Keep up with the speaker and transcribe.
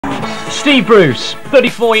Steve Bruce,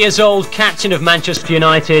 34 years old, captain of Manchester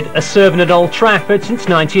United, a servant at Old Trafford since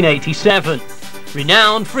 1987.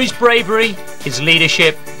 Renowned for his bravery, his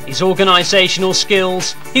leadership, his organisational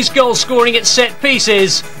skills, his goal scoring at set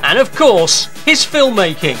pieces, and of course, his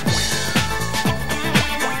filmmaking.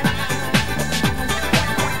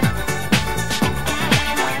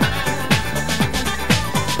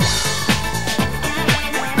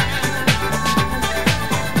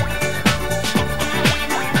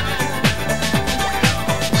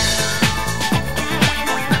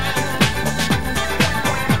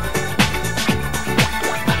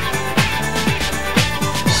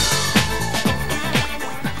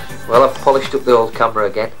 Well, I've polished up the old camera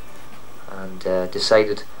again and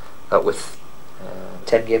decided that with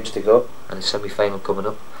 10 games to go and a semi-final coming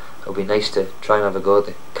up, it would be nice to try and have a go at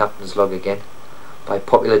the captain's log again. By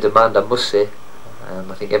popular demand, I must say.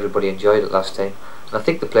 I think everybody enjoyed it last time, and I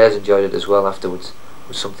think the players enjoyed it as well afterwards. It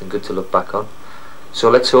was something good to look back on. So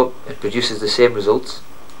let's hope it produces the same results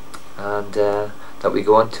and that we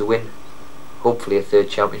go on to win hopefully a third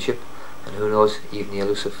championship, and who knows, even the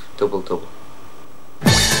elusive double-double.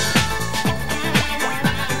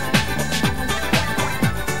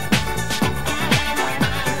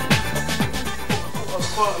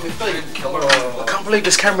 I can't believe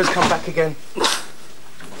this camera's come back again.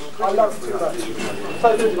 I love it too much.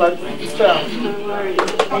 So good, bloke.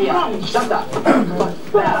 Shut that.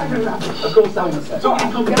 Of course, that was it.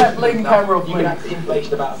 Get that bleeding camera off me. That's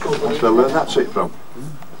where I learned that trick from.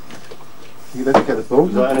 You let me get the ball.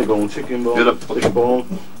 Is that any bone? Chicken bone? You're a fish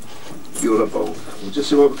bone. You're a bone. We'll just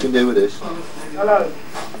see what we can do with this. Hello.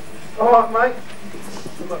 Alright, mate.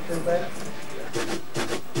 I'm not too bad.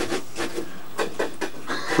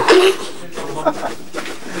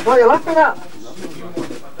 What are you laughing at?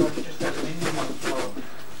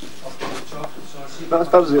 Not as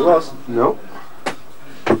bad as it was. No.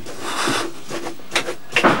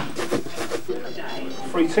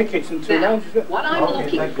 Free tickets and 2 rounds, is it? What I'm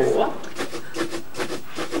looking for.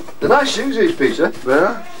 They're nice shoes, these, Peter.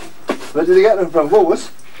 Where? Where did they get them from?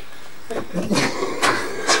 Woolworths?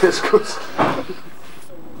 It's good.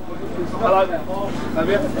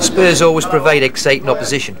 Spurs always provide exciting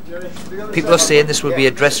opposition. People are saying this will be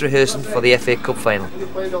a dress rehearsal for the FA Cup final.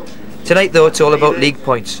 Tonight though, it's all about league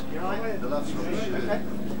points.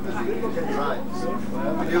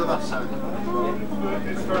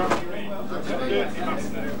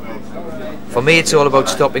 For me, it's all about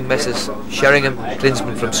stopping messes, Sheringham,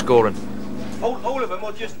 Klinsmann from scoring. Oh,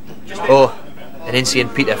 and Incy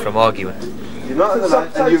and Peter from arguing. You're not in the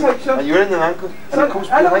line, and you're in the ankle.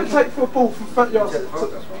 How long would it take for a ball from front yard to hit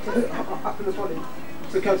up in the body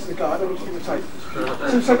to go to the guy? How long would it take?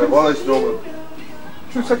 2 seconds? Well, it's normal.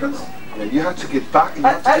 2 seconds? Yeah, you had to get back and you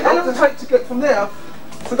had to get how long would it take to get from there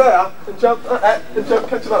to there and jump,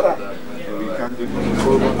 catch it like that? You can't do it.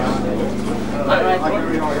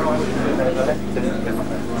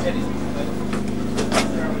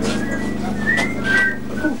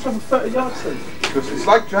 Oh, travel 30 yards then. Because it's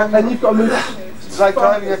like driving. And you've got to move. It's like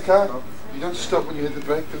driving a car. You don't stop when you hit the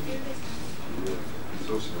brake, do you?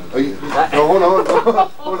 Oh, you, no, hold on,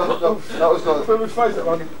 no, that was not. So we face it,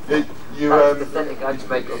 man. You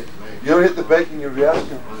hit the brake and you react.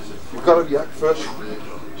 You've got to react first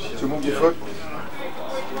to move your foot.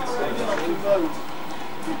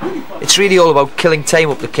 It's really all about killing time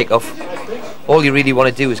up the kick-off. All you really want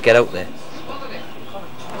to do is get out there.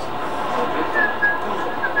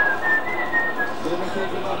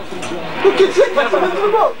 Look at it, that's into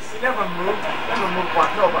the box. Never move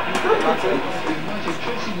back, no, but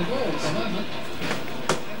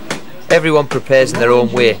Everyone prepares in their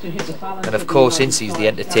own way, and of course Incy's the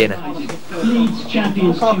entertainer. Leeds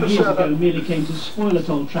champions 2 years ago merely came to spoil at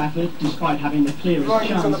Old Trafford despite having the clearest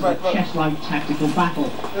chance of a chess-like tactical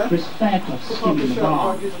battle. Chris Fairclough skimming the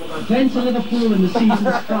bar. Then to Liverpool in the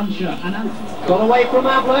season's cruncher and got away from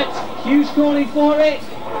Ablett. Hughes calling for it.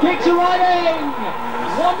 Kick to Riding.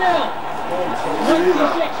 1-0.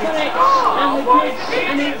 96 minutes and the kids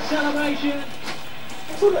and its celebration.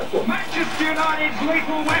 Manchester United's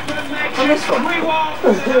lethal weapon makes it 3-1.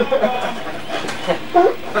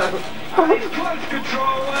 And it's close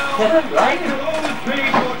control. Well, it could always be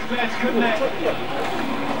much best, couldn't it?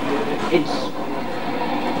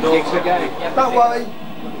 It's again. Don't worry,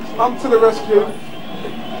 I'm to the rescue.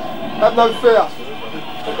 Have no fear.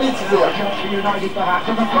 It's here. Chance for United back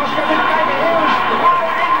to the cross of the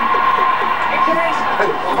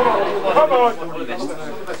Come on.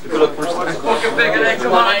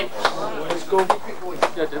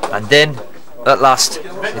 And then, at last,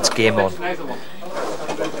 it's game on.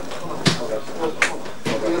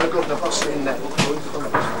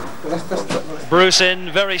 Bruce. Bruce in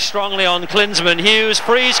very strongly on Klinsmann. Hughes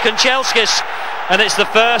frees Kanchelskis, and it's the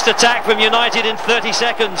first attack from United in 30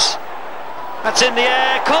 seconds. That's in the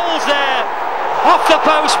air, Cole's there, off the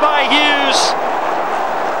post by Hughes.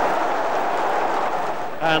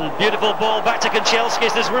 And beautiful ball back to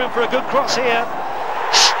Kanchelskis. There's room for a good cross here.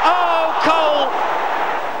 Oh, Cole!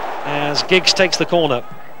 As Giggs takes the corner.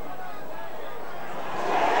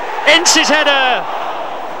 Ince's header!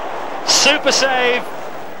 Super save.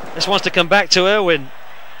 This wants to come back to Irwin.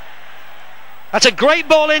 That's a great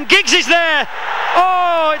ball in. Giggs is there!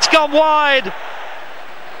 Oh, it's gone wide!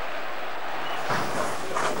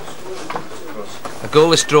 A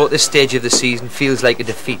goalless draw at this stage of the season feels like a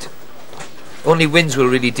defeat. Only wins will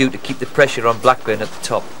really do to keep the pressure on Blackburn at the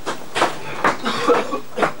top.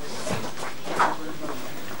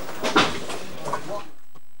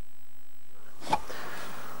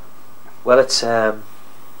 Well, it's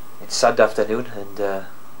Sunday afternoon, and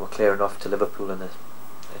we're clearing off to Liverpool at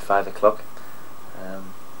 5 o'clock.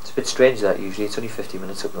 It's a bit strange that usually it's only 50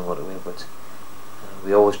 minutes up the motorway, but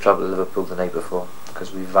we always travel to Liverpool the night before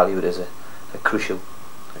because we value it as a crucial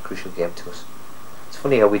game to us. It's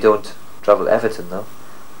funny how we don't travel to Everton though.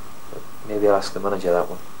 But maybe I'll ask the manager that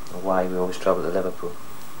one, or why we always travel to Liverpool.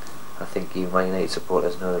 I think you Man United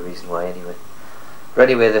supporters know the reason why anyway. But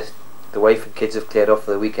anyway, the wife and kids have cleared off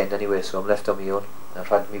for the weekend anyway, so I'm left on my own. I've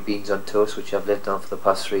had my beans on toast, which I've lived on for the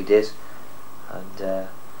past 3 days, and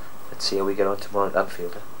let's see how we get on tomorrow at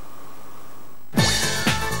Anfield.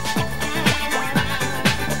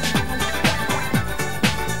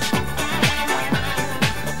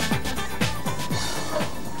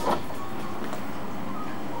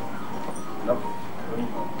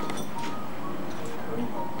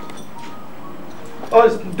 Oh,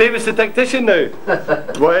 it's Davis the tactician now.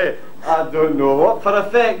 Why? I don't know. What for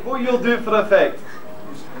effect? What you'll do for effect?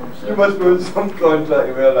 You must be on some contract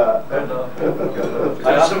to wear that.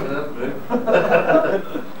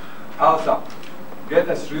 Alistair, get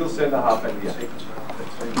this real centre half in here.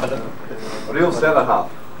 Real centre half.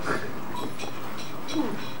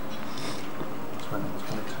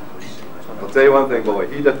 I'll tell you one thing, boy.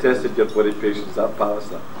 He'd have tested your bloody patience, that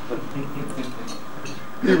Pallister.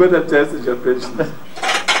 He would have tested your patience.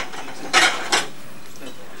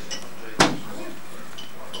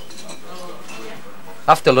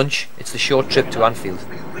 After lunch, it's the short trip to Anfield.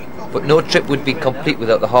 But no trip would be complete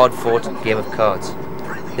without the hard-fought game of cards.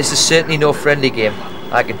 This is certainly no friendly game,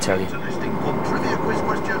 I can tell you.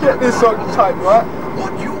 Get this on tight, right?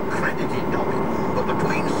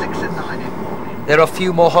 There are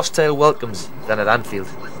few more hostile welcomes than at Anfield.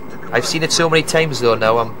 I've seen it so many times though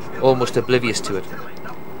now I'm almost oblivious to it.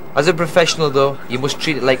 As a professional though, you must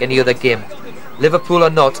treat it like any other game. Liverpool or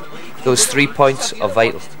not, those 3 points are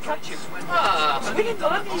vital.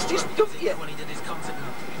 He's just dumped it. When he did his concert,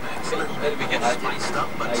 maybe get spiced up,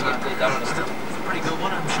 but it's a pretty good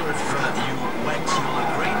one. I'm sure if you went, you'll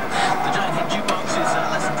agree. The Giant Hit Jukebox is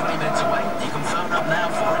less than 20 minutes away. You can phone up now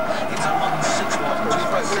for it. It's on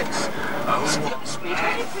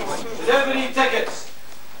 161-256. Did everybody need tickets?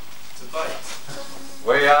 To fight.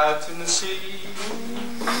 Way out in the sea.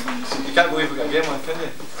 You can't believe we got a game on, can you?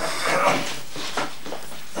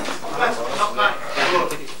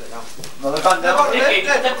 No, they can't. They're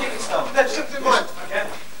tickets now. Let's shift them on. Okay.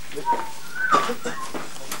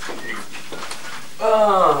 Oh,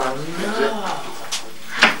 no.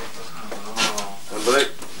 Anybody?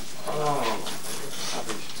 Oh.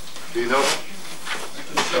 Do you know?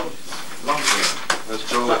 Let's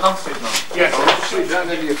go. Yes. Sit down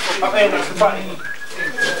in your I mean, that's the button.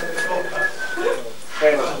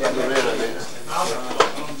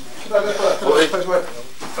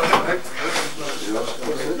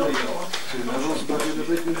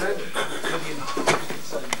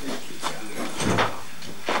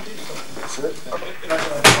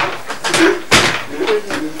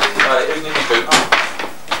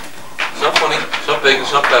 It's not funny, it's not big,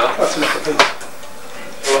 it's not clever.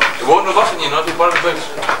 It won't rub off on you, not if one of the boots.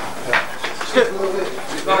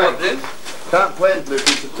 Can't play it, Luke,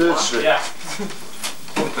 it's the third strip. Yeah.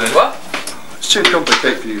 What? It's too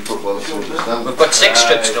complicated for you footballers to understand. We've got 6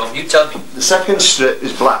 strips, Tom, you tell me. The second strip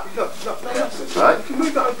is black. Right? The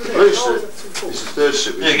blue strip is the third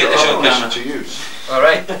strip, which Yeah, get this on camera. to use.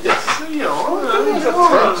 Alright. Yes.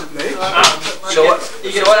 So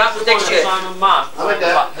what happens next year?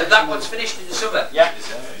 Okay. That one's finished in the summer? Yeah.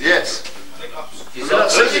 Yes. Is So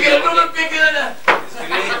that you get another bigger than that.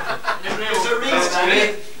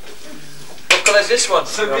 What colour is this one?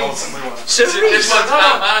 Cerise. Cerise. This one's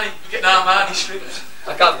Armani. You get an Armani strips.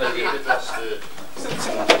 I can't believe it.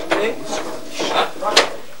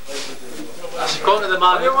 According to the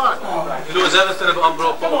man who knows everything about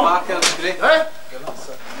Umbro, Paul Parker, that's great.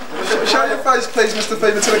 Show your face, please, Mr.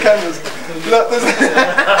 Fever, to the cameras. Look, there's... A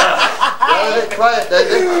bit quiet,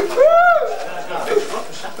 David.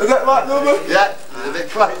 Is that right, Norman? Yeah, you're a bit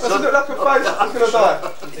quiet. Does it look like a face that's going to die?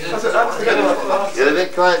 You're a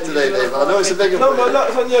bit quiet today, Dave. I know it's a big one. No, no, look,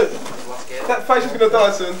 it's on you. That face is going to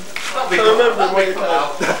die soon. So remember him when you can.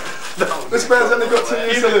 This man's only got 2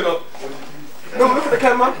 years to live. No, look at the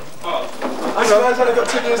camera. This man's only got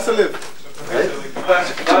 2 years to live.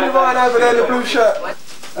 Jimmy Ryan over there in the blue shirt.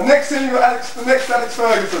 And next thing you got Alex, the next Alex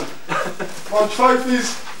Ferguson. Won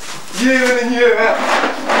trophies year in and year out.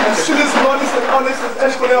 And still as modest and honest as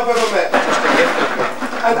anybody I've ever met.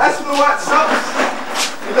 And as for the White Sox,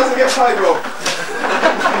 he doesn't get paid well.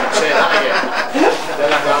 Say that again.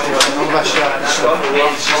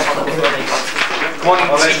 Come on,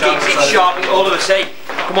 it's sharp, all of us, hey.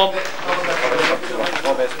 Come on.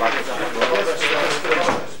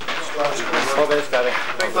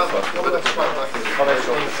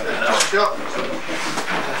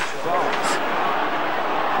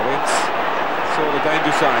 Saw the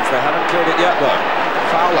danger signs. They haven't cleared it yet, though.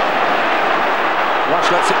 Fowler. Rush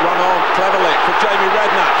lets it run on cleverly for Jamie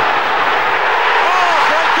Redknapp. Oh,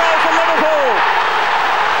 great goal for Liverpool!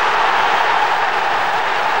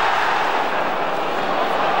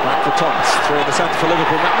 Back for Thomas, through in the centre for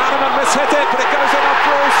Liverpool. McManaman mishit it, but it goes in on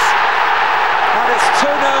Bruce. And it's 2-0,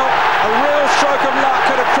 a real stroke of luck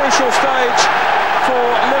at a crucial stage for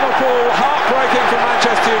Liverpool. Heartbreaking for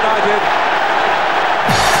Manchester United.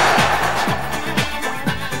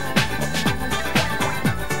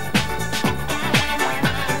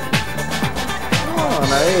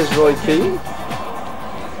 Here's Roy Keane.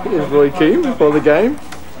 Here's Roy Keane before the game.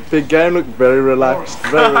 Big game, looked very relaxed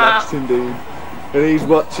indeed. And he's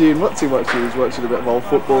watching, what's he watching? He's watching a bit of old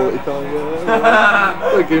football that he can't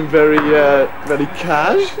get. Looking very, very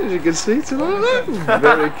cash, as you can see tonight.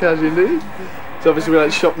 Very cash indeed. So obviously we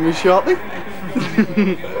like shopping with Sharpie.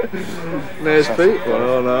 There's Pete.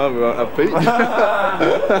 Oh no, we won't have Pete.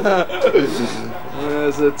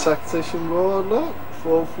 There's a tactician board, look.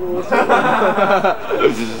 4-4.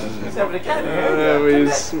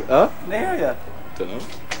 Huh?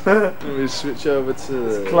 We switch over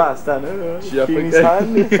to class down there.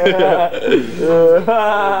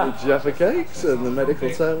 Jaffa cakes and the medical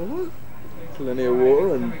table. Plenty of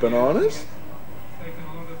water and bananas.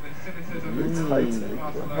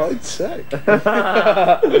 High tech.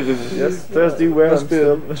 Yes, Thursday Wednesday. Must be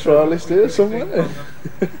a trialist here somewhere.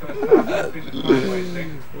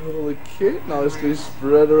 All the kit nicely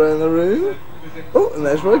spread around the room. Oh, and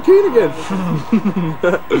there's Roy Keane again.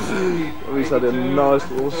 He's had a nice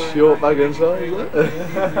little short bag inside.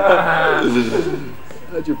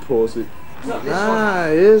 How'd you pause it? Ah,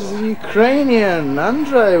 here's the Ukrainian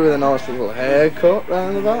Andrei with a nice little haircut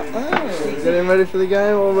round the back there. Getting ready for the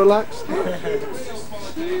game, all relaxed.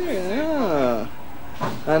 Yeah.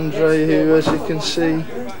 Andrei, who, as you can see,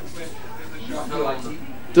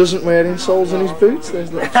 doesn't wear insoles in his boots. There's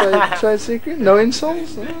a little trade secret. No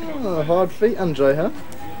insoles. Oh, hard feet, Andrei, huh?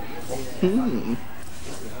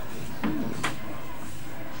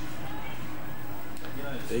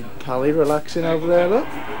 Big Pally relaxing over there, look.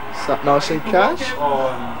 Sat nice and cash.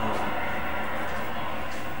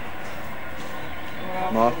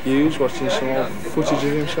 Mark Hughes watching some more footage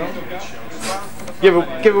of himself. Give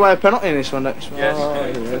away a penalty in this one next one. Yes. Oh,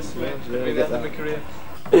 yes, get that.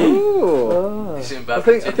 Ooh. I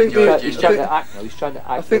think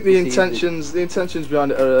the intentions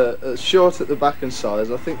behind it are short at the back and sides.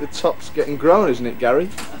 I think the top's getting grown, isn't it, Gary? I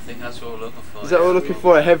think that's what we're looking for. Is that what we're looking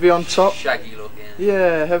for? A heavy on top? Shaggy look,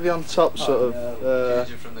 yeah, heavy on top, sort of.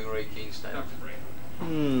 Judging from the Roy Keane style.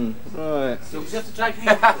 Right.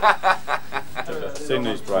 Seen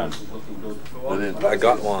these, Brian? I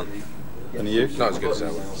got one. And you? Not as good as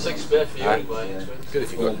that one. 6 spare for you anyway. Good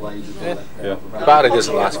if you got it. Yeah. Battery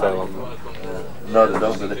doesn't last very long. No, they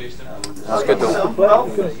don't, do they? It's good though.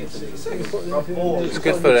 It's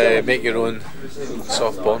good for make your own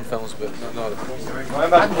soft porn films, but not.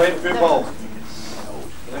 Remember to play football.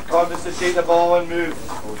 The confidence to take the ball and move.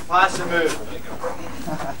 Pass and move.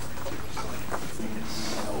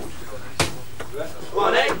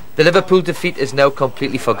 The Liverpool defeat is now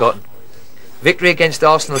completely forgotten. Victory against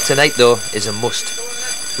Arsenal tonight, though, is a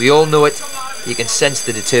must. We all know it. You can sense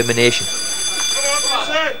the determination.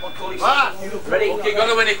 Ready? Okay,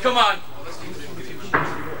 gonna win it. Come on.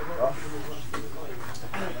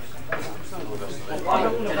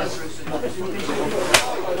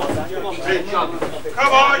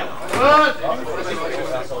 Come on!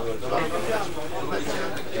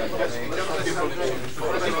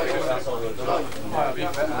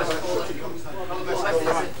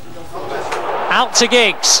 Out to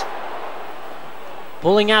Giggs.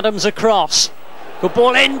 Pulling Adams across. Good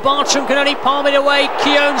ball in. Bartram can only palm it away.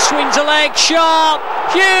 Keown swings a leg. Sharp.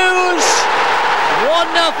 Hughes.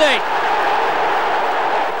 1-0.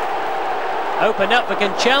 Opened up for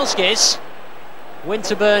Kanchelskis.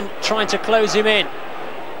 Winterburn trying to close him in.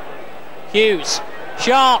 Hughes.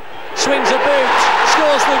 Sharp. Swings a boot.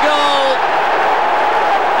 Scores the goal.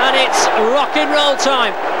 And it's rock and roll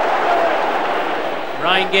time.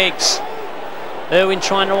 Ryan Giggs. Irwin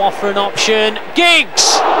trying to offer an option.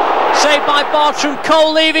 Giggs! Saved by Bartram.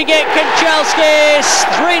 Cole leaving it. Kanchelskis.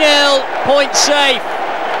 3-0. Point safe.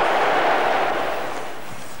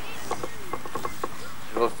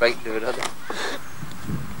 They're all frightened of it, aren't they?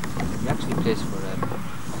 He actually plays for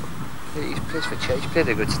he plays for Chelsea. He's played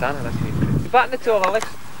a good standard actually. You batting at all, Alex?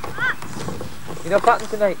 You're not batting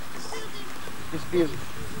tonight? Just be.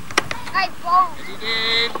 I bowled.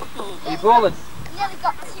 Are you bowling? Nearly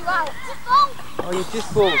got 2 out. Oh, you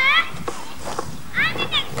just bowled.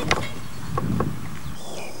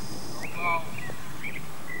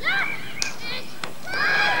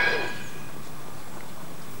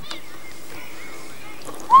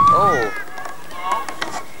 Oh.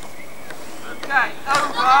 Okay,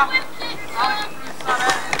 over.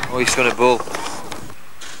 Oh, he's going to bowl.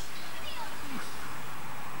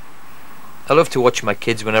 I love to watch my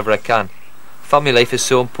kids whenever I can. Family life is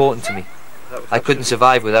so important to me. I couldn't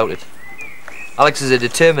survive without it. Alex is a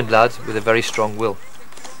determined lad with a very strong will.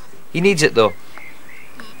 He needs it though.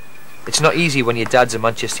 It's not easy when your dad's a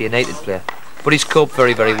Manchester United player, but he's coped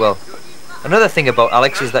very, very well. Another thing about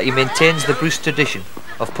Alex is that he maintains the Bruce tradition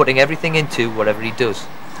of putting everything into whatever he does.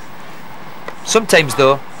 Sometimes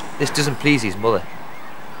though, this doesn't please his mother.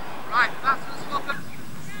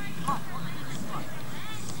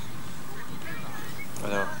 I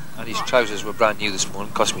know, and his trousers were brand new this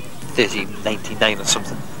morning, cost me $13.99 or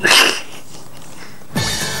something.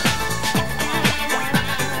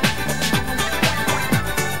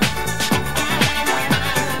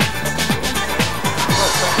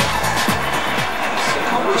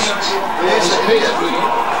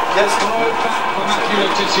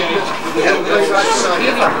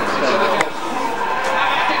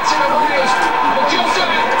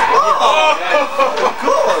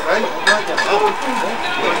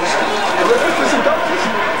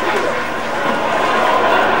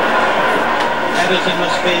 Everton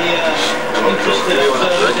must be interested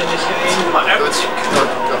observers in this game. Matt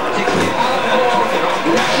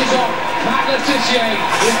Le Tissier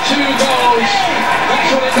with 2 goals. That's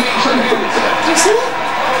what it means for him.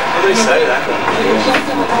 What do they say that?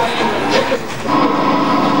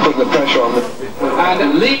 Put the pressure on them.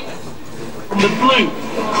 And Lee from the blue.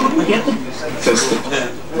 We get them. Says the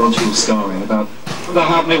logical scarring about The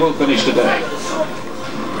Hackney will finish today.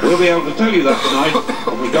 We'll be able to tell you that tonight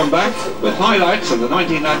when we come back with highlights of the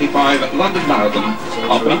 1995 London Marathon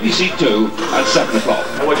on BBC 2 at 7 o'clock.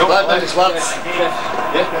 Right, thanks, lads.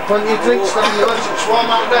 Yeah, plenty of drinks down the lads. Swarm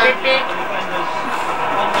out there.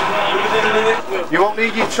 You won't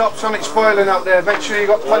need your chops on it spoiling out there. Make sure you've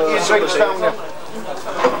got plenty of drinks down there.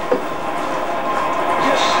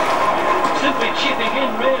 Simply chipping in,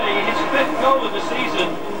 really. His 5th goal of the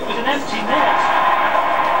season. It was an empty net.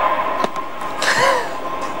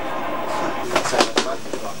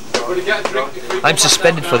 I'm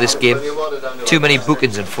suspended for this game. Too many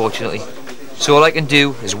bookings, unfortunately. So all I can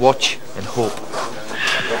do is watch and hope.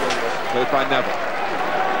 Played by Neville.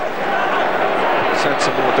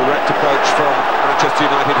 Sensible, direct approach from Manchester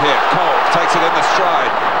United here. Cole takes it in the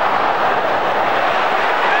stride.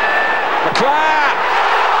 McClare!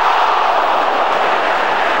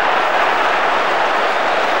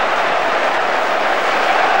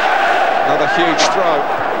 Another huge throw.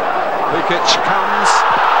 Lukic comes.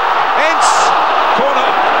 Ince! Corner!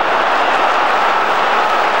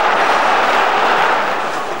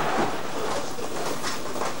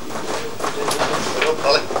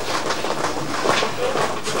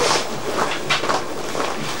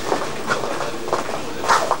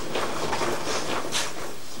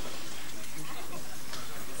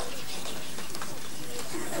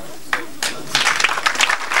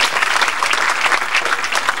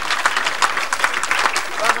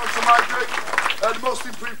 The most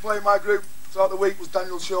improved player in my group throughout the week was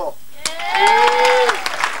Daniel Shaw.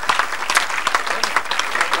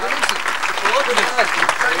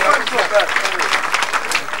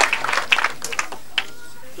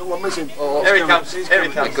 No one missing. Oh, here he comes. Here he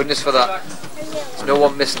comes. Thank goodness for that. There's no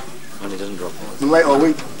one missing. And he doesn't drop balls. Been late all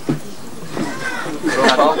week.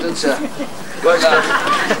 Drop ball, doesn't sir?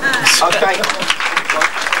 Okay.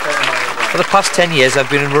 For the past 10 years I've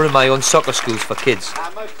been running my own soccer schools for kids.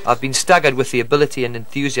 I've been staggered with the ability and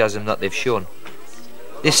enthusiasm that they've shown.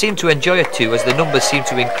 They seem to enjoy it too, as the numbers seem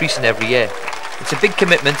to increase in every year. It's a big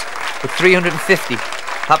commitment, but 350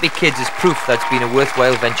 happy kids is proof that it's been a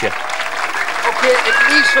worthwhile venture. Okay, it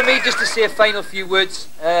leaves for me just to say a final few words.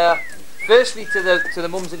 Firstly to the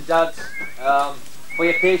mums and dads, for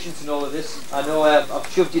your patience in all of this. I know I've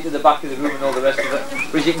shoved you to the back of the room and all the rest of it,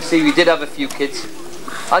 but as you can see we did have a few kids.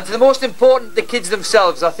 And to the most important, the kids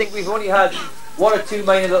themselves. I think we've only had 1 or 2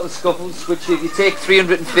 minor little scuffles, which if you take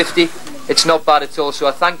 350, it's not bad at all. So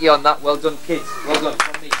I thank you on that. Well done, kids. Well done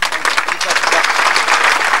from me.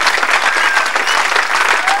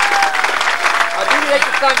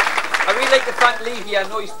 I'd really like to thank Lee here. I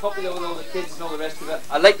know he's popular with all the kids and all the rest of it.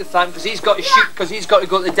 I'd like to thank him because he's got to shoot, because he's got to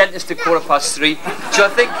go to the dentist at 3:15. So I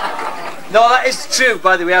think, no, that is true,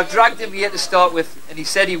 by the way. I've dragged him here to start with, and he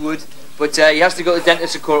said he would. But he has to go to the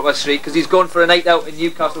dentist at 3:15 because he's going for a night out in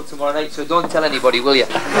Newcastle tomorrow night. So don't tell anybody, will you?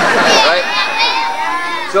 Right?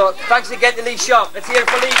 So thanks again to Lee Sharp. Let's hear it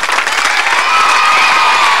for Lee.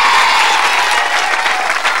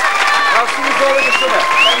 I'll see you all in the summer.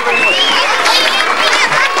 Thank you very much.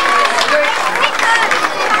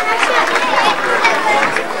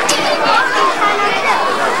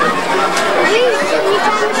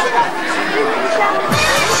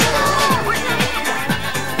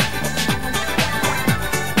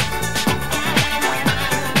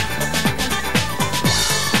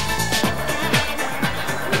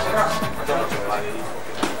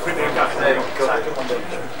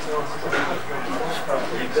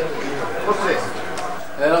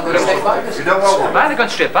 You don't want one? Man, they've gone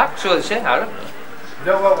straight back, so they say, Aaron. You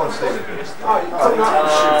don't want one, Stephen?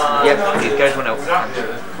 Yeah, these guys went out.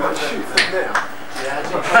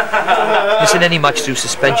 Missing any match through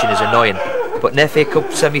suspension is annoying, but an FA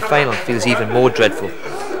Cup semi-final feels even more dreadful.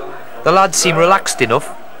 The lads seem relaxed enough,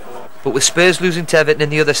 but with Spurs losing to Everton in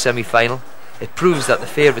the other semi-final, it proves that the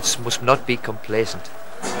favourites must not be complacent.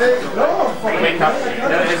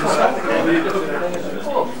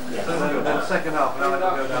 Second half, now I can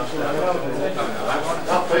go down.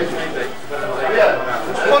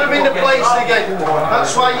 Put them into place again.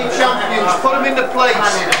 That's why you're champions. Put them into place.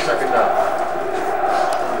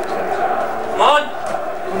 Come on.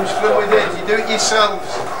 Comes through with it. You do it yourselves.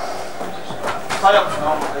 High up.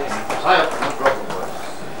 High up. No problem, boys.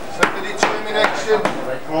 Set the determination.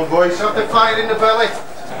 Come on, boys. Have the fire in the belly.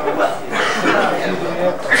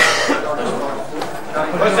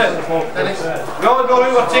 What's it? We all know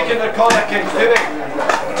who are taking the corner kicks, do they?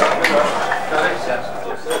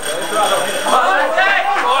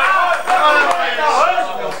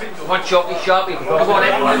 Come on, Sharpie, Sharpie. Come on,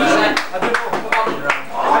 everyone.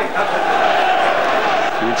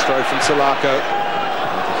 Huge throw from Salako.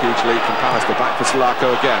 A huge lead from Pallister. Back for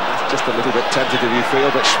Salako again. That's just a little bit tentative, you feel,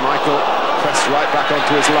 but Schmeichel pressed right back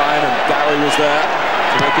onto his line, and Dowie was there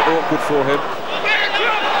to make it awkward for him.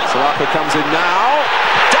 Salako comes in now.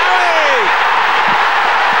 Dowie!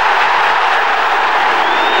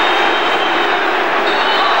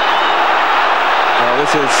 Well,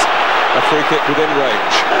 this is a free kick within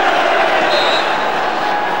range.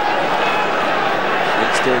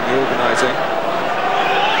 It's doing the organising.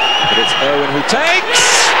 But it's Irwin who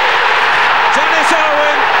takes! Dennis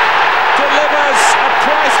Irwin delivers a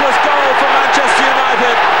priceless goal for Manchester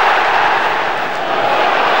United.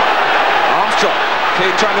 Armstrong,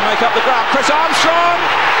 Keane trying to make up the ground. Chris Armstrong!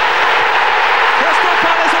 Crystal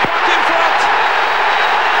Palace are back in front.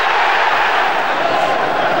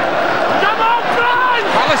 Come on, Brian!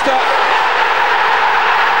 Pallister.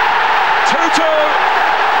 2-2.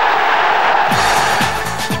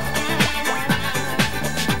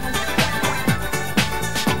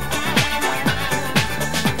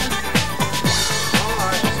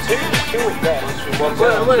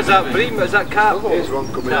 What is that, Bream? Is that Cat? There's one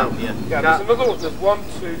coming out. Yeah, there's another one. There's 1,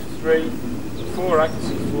 2, 3, 4. I can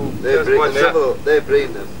see 4. They're Bream. They're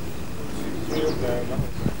Bream then. 3 up there.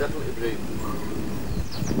 Definitely Bream.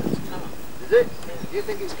 Is it? Do you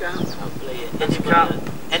think it's Cat? I'll play it.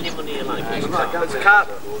 Any money you like. It's Cat.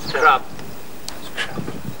 Crab.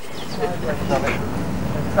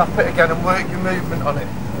 Tap it again and work your movement on it.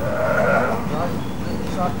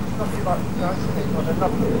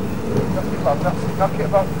 Knock it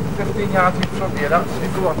about 15 yards in front of you, that's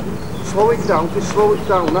it, go on. Slow it down, just slow it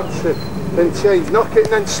down, that's it. Then change, knock it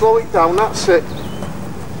and then slow it down, that's it.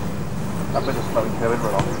 That bit of slowing here, it'll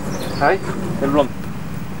run. Hey? It'll run.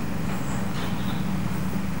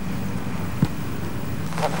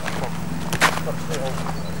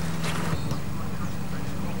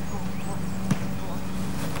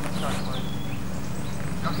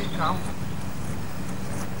 Stop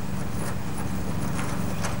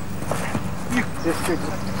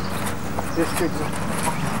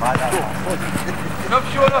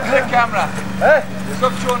showing off for the camera.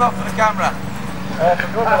 Stop showing off for the camera.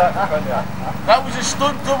 That was a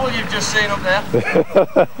stunt double you've just seen up there.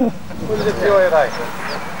 What does it feel like?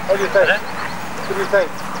 What do you think? What do you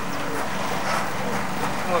think?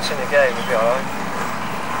 Once in a game, it'll be alright.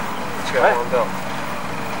 Let's get one done.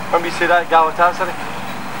 Remember you see that Galatasaray?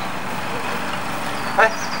 Hey?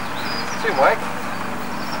 Same way.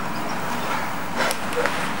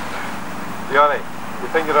 You alright? You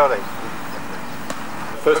think you're alright?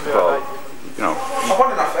 First of all, you know. I've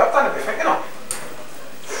won enough, I've done everything, you know.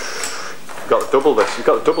 You've got the double this. You've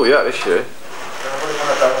got the double yet this year. No,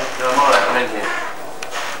 I'm alright, I'm in here.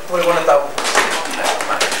 What do you want to do?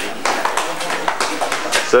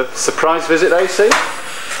 It's a surprise visit, AC.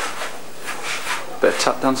 Bit of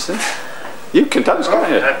tap dancing. You can dance, can't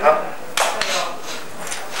you?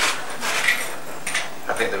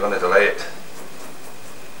 I think they're going to delay it.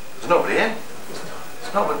 There's nobody in.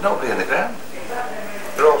 There's nobody in the ground.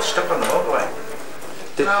 They're all stuck on the motorway.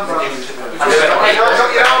 You've all got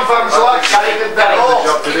your armbands like you've got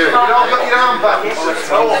your armbands. Make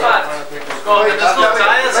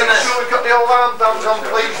sure we've got the old armbands on,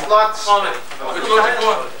 please, lads.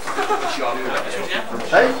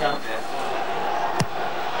 Hey?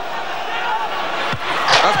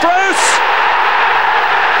 That's Bruce!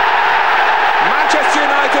 Manchester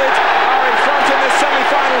United are in front in this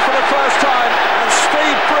semi-final for the first time, and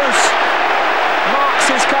Steve Bruce marks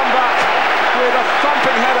his comeback with a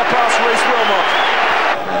thumping header past Reece Wilmot.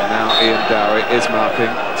 And now Ian Dowie is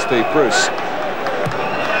marking Steve Bruce.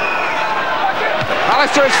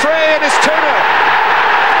 Alistair is free and it's 2-0.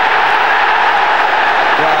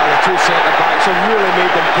 Well, the two centre-backs have really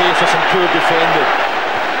made them pay for some poor defending.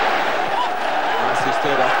 Nicely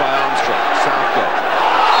stayed off by Armstrong. Southgate.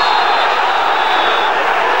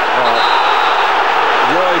 Well,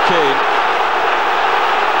 Roy Keane.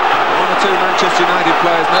 One or two Manchester United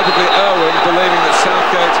players, notably Irwin, believing that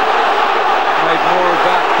Southgate made more of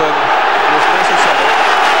that than was necessary.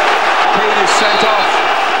 Keane is sent off.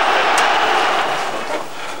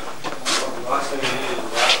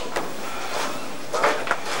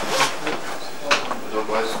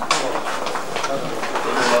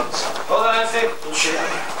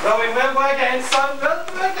 Remember again, son,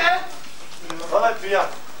 remember again. Well done, Pia.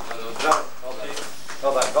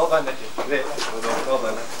 Well done, Nicky. Great. Well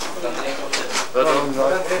done.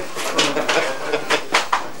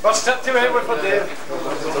 First step to it for Dave.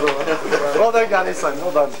 Well done, Granny, son.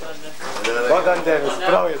 Well done. Well done, Dennis.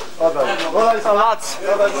 Brilliant. Well done. Well done, son. Lads.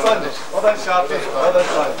 Well done, son. Well done, Sharpie. Well done,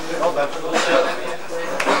 son. Well done. Well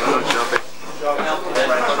done, Sharpie.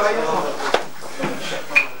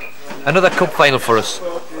 Another cup final for us.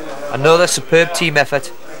 Another superb team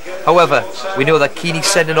effort. However, we know that Keeney's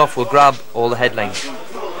sending off will grab all the headlines.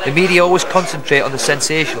 The media always concentrate on the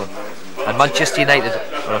sensational, and Manchester United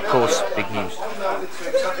are of course big news.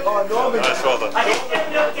 Nice, well done.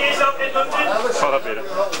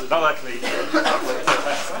 Not that clean.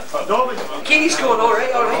 Keeney's scored alright.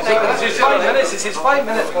 It's 5 minutes, it's his 5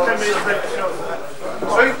 minutes. 10 minutes break.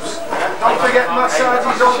 Troops, don't forget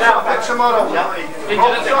massages on for tomorrow.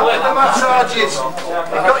 Don't forget the massages.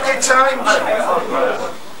 You've got your times.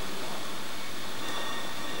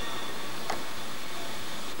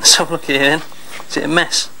 Let's have a look here then. Is it a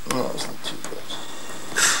mess? No, it's not too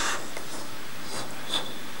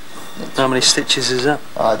bad. How many stitches is that?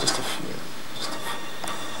 Just a few.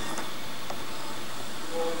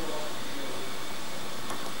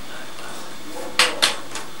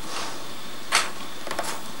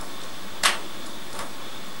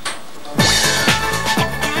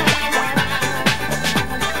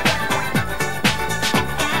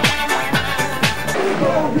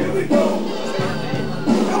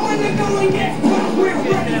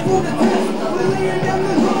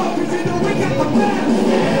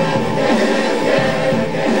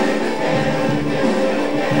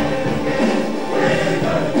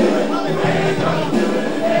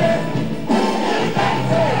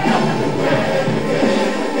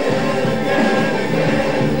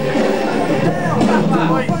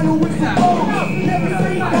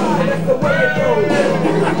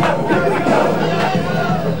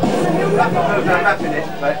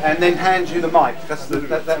 And then hand you the mic.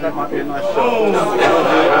 That might be a nice shot.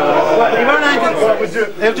 He won't hand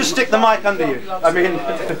it. He'll just stick the mic under you. I mean.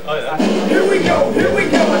 Here we go. Here we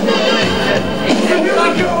go. Here we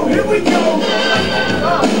go. Here we go.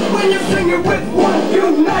 When you sing it with one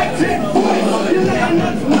united voice, you're letting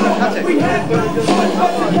us know. We had no choice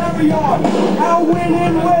but to carry on. Our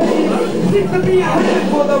winning ways seem to be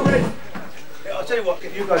ahead for the race. I'll tell you what,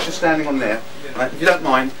 get you guys just standing on there, right, if you don't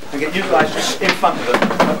mind, and get you guys just in front of them.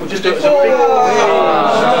 We'll just do it as a big...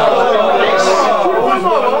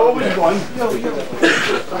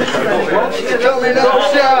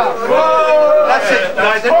 That's it,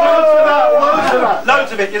 guys.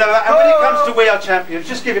 Loads of it, you know, and when it comes to We Are Champions,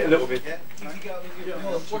 just give it a little bit, yeah?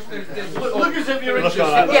 Look as if you're interested.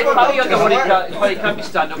 Yeah, Paddy, you're the one who can't be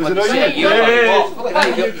standing up and say you. Again.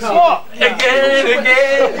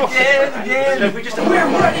 We're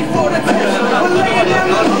ready for the test. We're laying down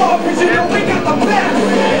the law because you know we got the best.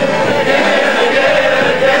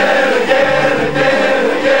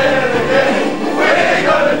 We're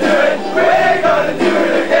gonna do it. We're gonna do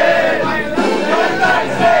it again.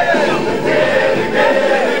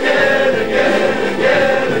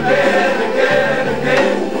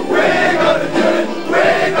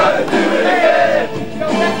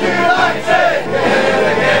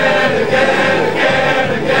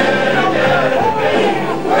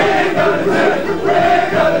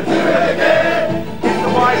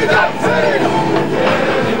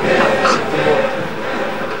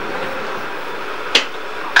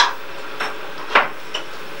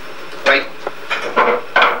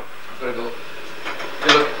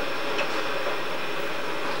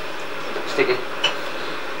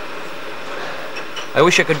 I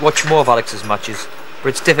wish I could watch more of Alex's matches, but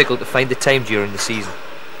it's difficult to find the time during the season.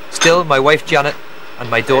 Still, my wife Janet and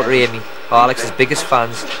my daughter Amy are Alex's biggest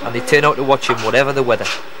fans, and they turn out to watch him whatever the weather.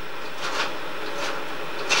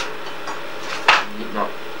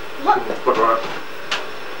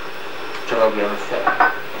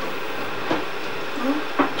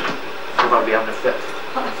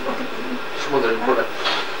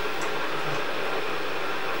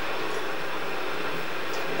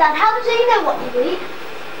 Dad, how does he know what you eat?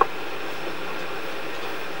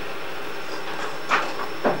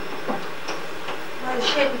 By the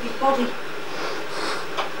shape of his body.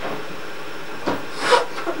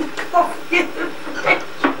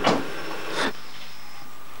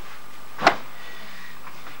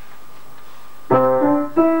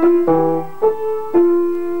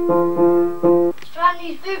 Try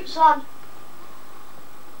these boots on.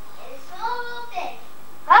 It's small or big?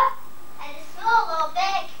 Huh? And it's small or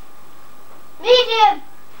big? Medium!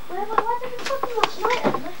 Why did you put them last night,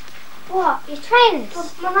 Emma? What? Your trainers? Well,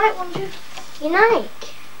 my night ones, your Nike?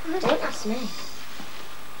 Don't ask me.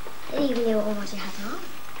 I didn't even know what ones you had on.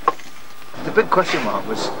 The big question mark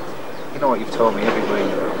was, you know what you've told me, everybody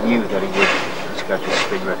knew that he would, he's got this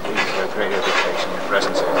big reputation, he's got a great reputation and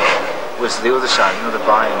presence, was the other side, you know, the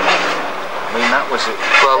buying. I mean, that was it.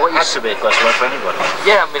 Well, what used to be a question mark for anybody.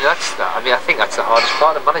 Yeah, I mean, I think that's the hardest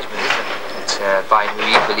part of management, isn't it? It's buying who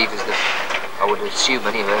you believe is the, I would assume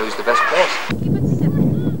anyway, who's the best player.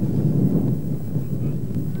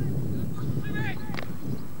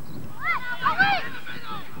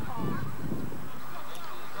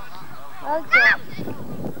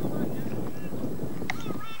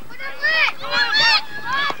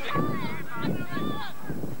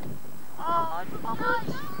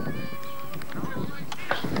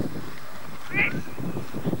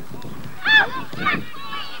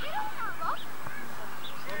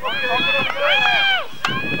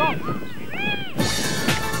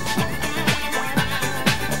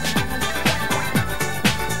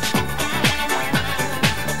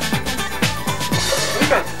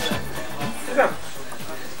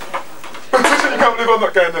 I'm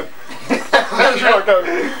not going then. You're not going.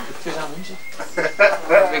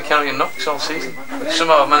 I've been carrying knocks all season.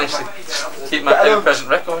 Somehow I've managed to keep my ever-present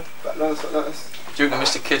record. Due to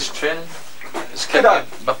Mr. Kidd's training, it's kept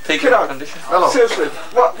my peak condition. Hello. Seriously,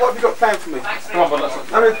 what have you got planned for me? Come on, bud,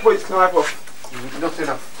 how many weeks can I have off? Not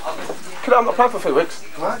enough. Kiddo, I'm not playing for 3 weeks.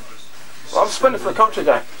 What? Well, I'm spending for a country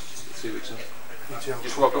game. 2 weeks off.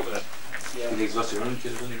 Just walk up with it. Yeah.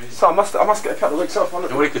 So I must get a couple of weeks off.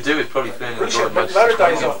 And what he could do is probably play in the Bruce had loads of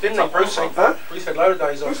days off, didn't he, Bruce? Huh? Bruce had loads of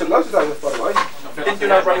days off. Bruce had loads of days off, by the way. Didn't do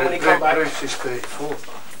no running when he came back. Bruce is 34.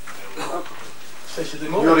 So you should do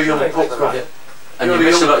more. You're a young pup, right? And you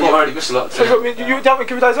already miss a lot of training. So you don't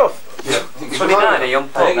give me days off? Yeah. 29, a young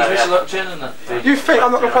pup. I think he's missed a lot of training that. You think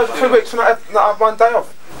I'm not going to play for 2 weeks when I have 1 day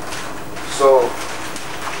off? So,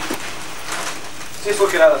 just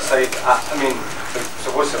looking at the side, I mean,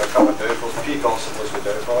 supposed to have a couple of doubtfuls. Peacock's supposed to be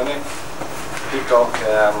doubtful, isn't he? Peacock,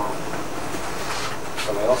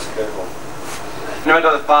 something else is doubtful.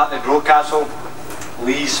 Remember the fact that Rocastle,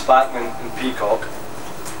 Lee, Spackman and Peacock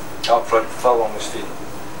up front, Furlong and Steen.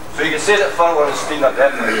 So you can say that Furlong and Steen are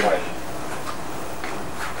definitely playing.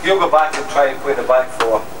 He'll go back and try and play the back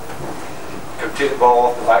four. could take the ball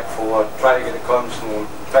off the back four, try to get the cornerstone,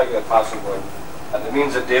 try to get the passing going. And it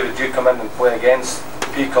means that David, you come in and play against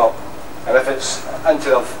Peacock, and if it's into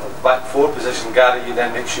the back four position, Gary, you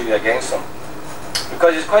then make sure you're against him.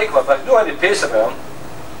 Because he's quite clever, he's not any pace about him.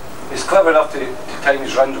 He's clever enough to time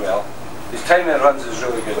his runs well. His timing of runs is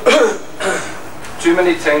really good. Too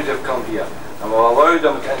many times they've come here, and we've allowed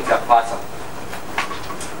them to get into a pattern.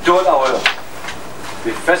 Don't allow them.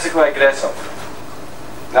 Be physically aggressive.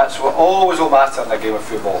 That's what always will matter in a game of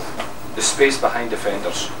football. The space behind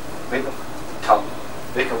defenders. Make them turn.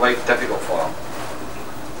 Make life difficult for them.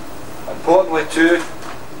 Importantly too,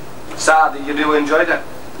 Saturday you really enjoyed it.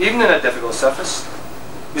 Even in a difficult surface.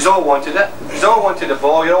 You all wanted it. You all wanted the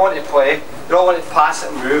ball, you all wanted to play, you all wanted to pass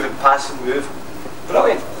it and move and pass and move.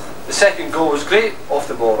 Brilliant. The second goal was great off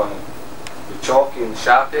the ball running. With Chalky and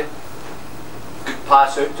Sharpie. Good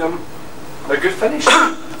pass out to him. And a good finish.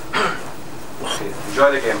 Okay,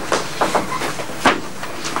 enjoy the game.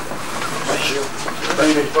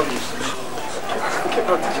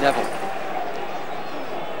 Neville.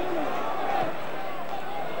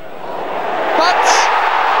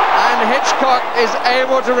 And Hitchcock is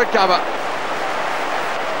able to recover.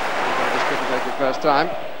 Just couldn't take it first time.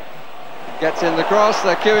 Gets in the cross,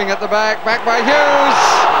 they're queuing at the back by Hughes!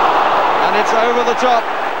 And it's over the top.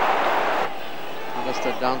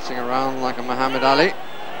 Alistair dancing around like a Muhammad Ali.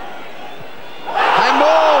 And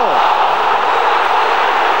more!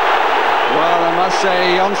 Well, I must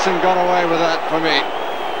say, Johnson got away with that for me.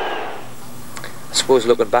 I suppose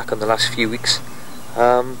looking back on the last few weeks,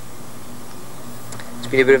 it's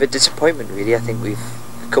been a bit of a disappointment really. I think a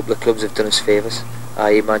couple of clubs have done us favours,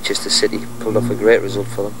 i.e. Manchester City pulled off a great result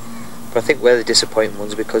for them. But I think we're the disappointing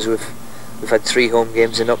ones because we've had 3 home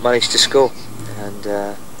games and not managed to score. And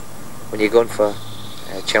when you're going for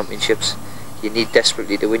championships, you need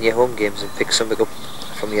desperately to win your home games and pick something up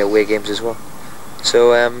from your away games as well.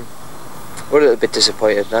 So we're a little bit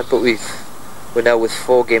disappointed in that, but we're now with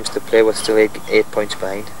 4 games to play. We're still 8 points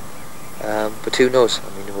behind. But who knows? I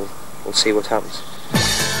mean, we'll see what happens.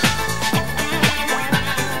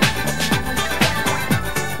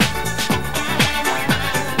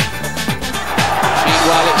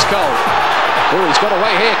 Meanwhile, it's Cole. Oh, he's got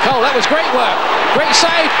away here. Cole, that was great work. Great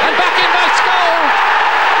save, and back in by Scholes.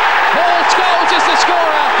 Paul Scholes is the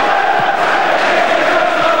scorer.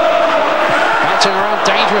 Bouncing around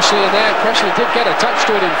dangerously in there. Presley did get a touch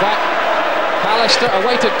to it, in fact. Pallister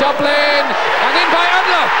away to Dublin, and in by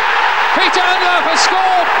Unlove. Peter Unlove has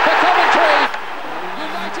scored for Coventry.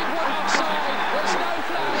 United were offside. There's no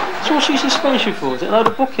flag. So what's she suspension for? Is it a load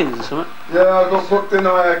of bookings or something? Yeah, I got booked in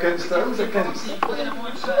against who was it against?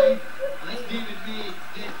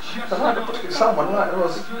 I had to book it someone, right? It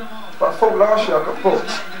was. But I thought last year I got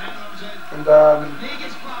booked. And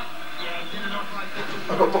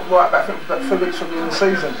I got booked right back, I think about 2 weeks from the end of the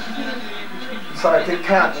season. So it didn't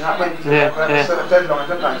count, and that means they had a certain deadline,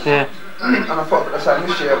 didn't they? Yeah. And I thought I'd say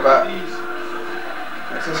this year, but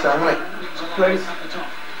it's this game, won't it? Please.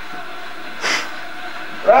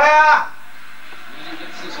 Ah!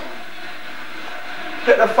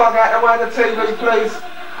 Get the fuck out of the way of the TV, please.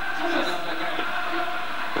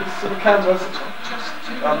 This is the cameras.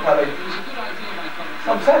 I'm Paddy.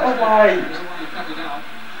 I'm set away.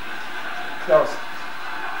 Close.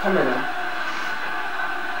 Come here now.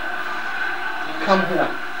 Come here.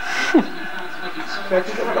 Okay,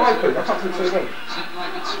 just get away, please. I can't see the TV.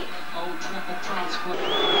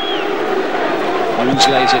 Hughes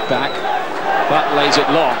lays it back. Butt lays it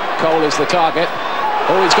long. Cole is the target.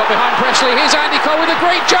 Oh, he's got behind Presley. Here's Andy Cole with a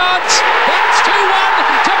great chance. That's 2-1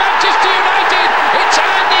 to Manchester United. It's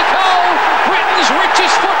Andy Cole, Britain's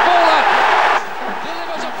richest footballer.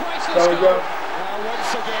 Delivers a priceless goal.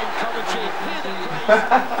 Once again, Coventry.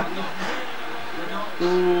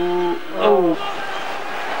 Oh.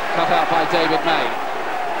 Cut out by David May.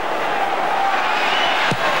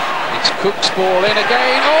 It's Cook's ball in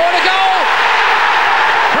again. Oh, and a goal!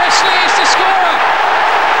 Presley is the scorer.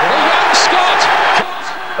 The young Scot.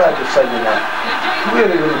 Bad defending that.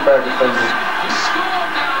 Really, really bad defending.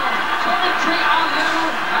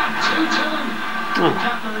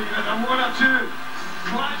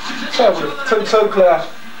 So clear.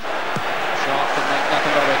 Sharp can make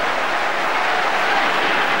nothing of it.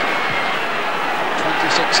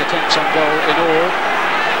 26 attempts on goal in all.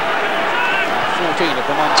 14 of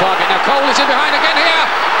them on target. Now Cole is in behind again here.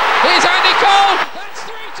 Here's Andy Cole. That's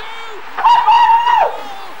 3-2.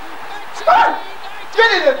 Get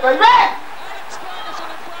in it, baby!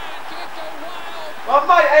 My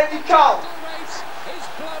mate Andy Cole.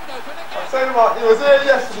 I said him like, he was here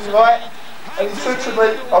yesterday, right? And he said to me,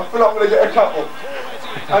 I feel like I'm going to get a couple.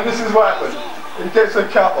 And this is what happened. He gets a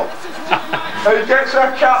couple. He gets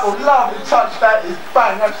a couple. Lovely touch that is.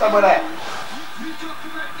 Bang, have some of that.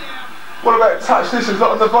 What about touch? This is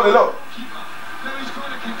not on the volley, look.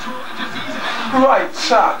 Great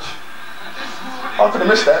touch. I could have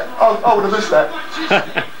missed that. I would have missed that.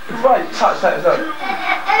 Great touch that is.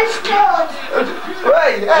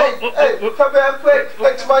 Hey, come here quick.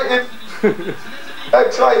 X-rated.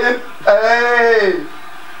 X-rated. Hey,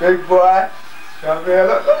 big boy. Come here,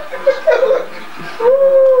 look.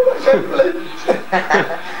 Ooh, I can't believe it.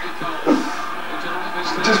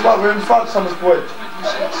 Just while we're in front, someone's boy.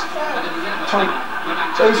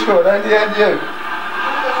 Two scored, and you.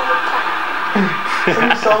 Sing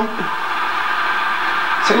the song.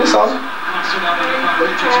 Sing the song.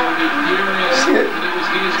 Sing it.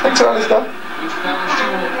 Thanks, Alistair.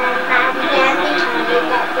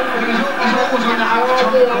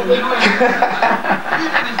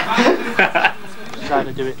 Try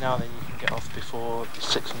to do it now, then you can get off before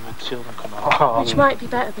 600 children come out. Which might be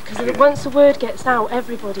better because once the word gets out,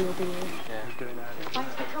 everybody will be here.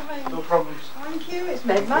 Thanks for coming. No problems. Thank you. It's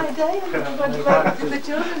made my day, and everybody back to the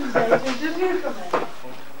Children's Day. Did you come in?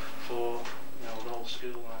 For the whole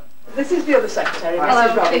school. This is the other secretary. Hello,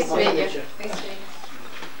 Mrs. nice to meet Robinson. you. Nice to meet you.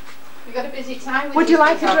 We've got a busy time. With Would you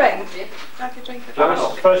like a drink? Like a drink?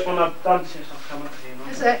 First one I've done since I've come up here.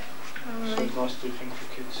 Is it? So it's nice to do things for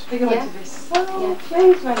kids. We're going to be so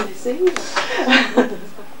pleased when they see you.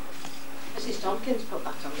 Mrs. Tompkins put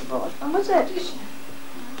that on the board. And was it?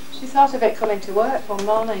 She thought of it coming to work one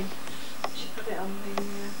morning. She put it on the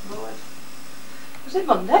board. Was it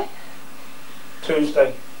Monday?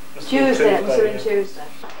 Tuesday. Tuesday, it must have been Tuesday.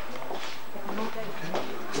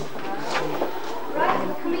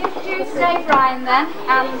 Right, can we introduce Dave Ryan then,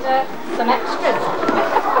 and some extras? I'm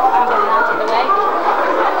getting out of the way.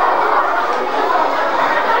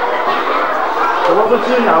 So what we'll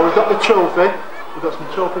do now, we've got the trophy. We've got some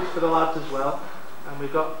trophies for the lads as well. And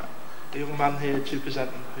we've got the young man here to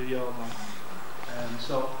present them who you're on.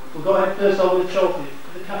 So we'll go ahead first over the trophy.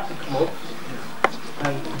 The captain come up.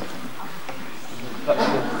 And that's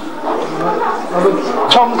it.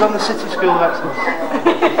 Tom's on the City School of Excellence.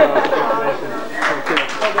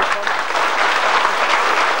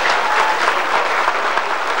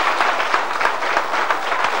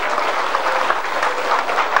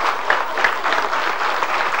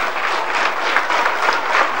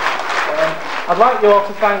 I'd like you all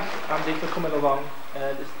to thank Andy for coming along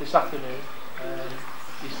this afternoon.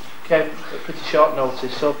 He came at pretty short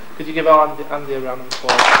notice, so could you give Andy a round of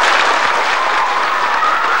applause?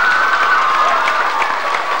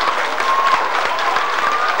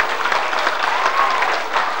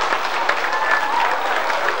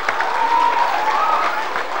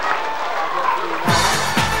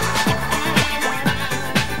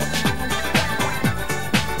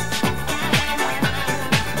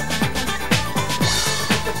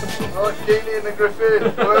 Genie and the Griffin!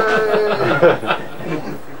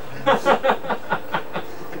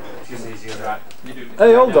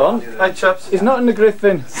 Hey, hold on. Hey, chaps. He's not in the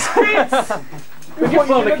Griffin. Would you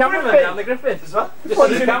follow the cameraman down the Griffin? As well? Just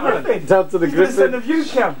send the cameraman down to the Griffin. Send a view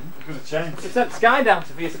cam. Because of change. We sent Sky down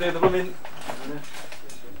for you to do the running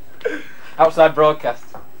outside broadcast.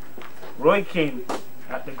 Roy Keane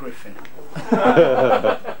at the Griffin.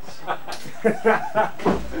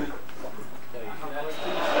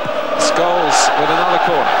 Scholes with another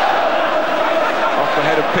corner. Off the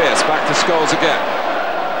head of Pearce, back to Scholes again.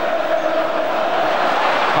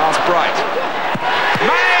 Pass Bright.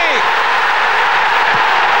 May!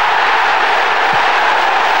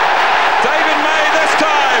 David May this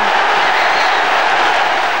time!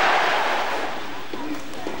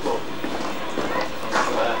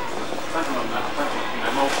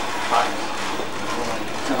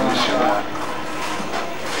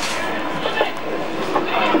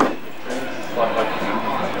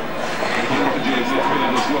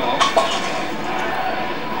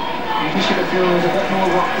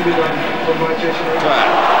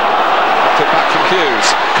 Knocked it back from Hughes.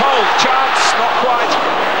 Cole, chance, not quite.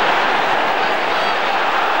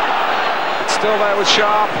 It's still there with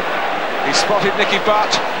Sharp. He spotted Nicky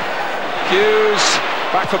Butt. Hughes,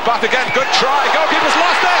 back for Butt again. Good try. Goalkeeper's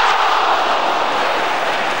lost it.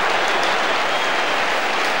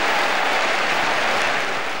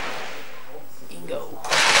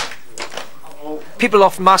 People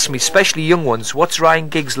often ask me, especially young ones, what's Ryan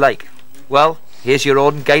Giggs like? Well, here's your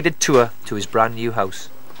own guided tour to his brand new house.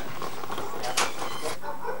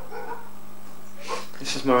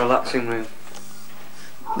 This is my relaxing room.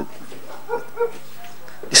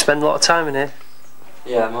 You spend a lot of time in here?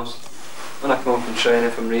 Yeah, most. When I come home from training,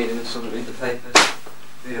 if I'm reading and something, read the papers,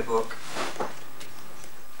 read a book.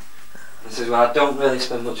 This is why I don't really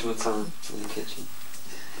spend much of my time in the kitchen.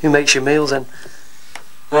 Who makes your meals then?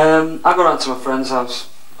 I go round to my friend's house,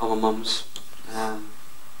 or my mum's.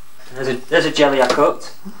 There's a jelly I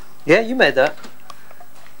cooked. Yeah, you made that.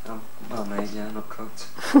 Well made, yeah, not cooked.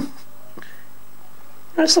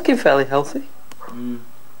 It's looking fairly healthy. Mm.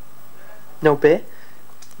 No beer?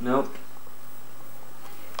 Nope.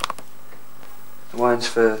 The wine's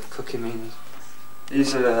for cooking meals.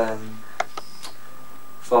 These are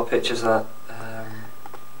 4 pictures that I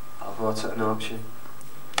bought at an auction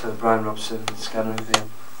for Brian Robson Scanner Reveal.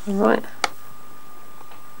 Right.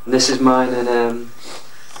 And this is mine and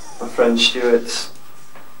my friend Stuart's.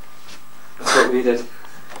 That's what we did.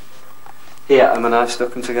 He ate them and I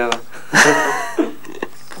stuck them together.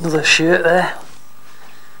 Another shirt there.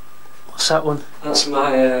 What's that one? That's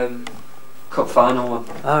my cup final one.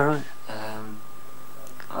 Oh, right.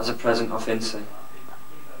 As a present off Incy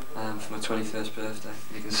for my 21st birthday.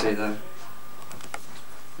 You can see there.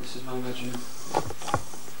 This is my bedroom.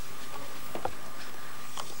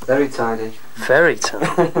 Very tidy. Very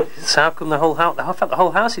tidy. So how come the whole house? I thought the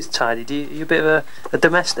whole house is tidy. Are you a bit of a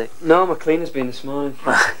domestic? No, my cleaner's been this morning.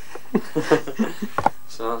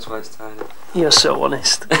 So that's why it's tidy. You're so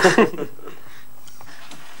honest.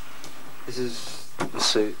 This is the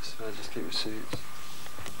suits. I just keep the suits.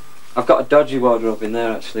 I've got a dodgy wardrobe in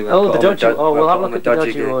there actually. Oh, the dodgy. Oh, we'll have a look at the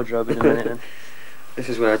dodgy wardrobe in a minute. Then. This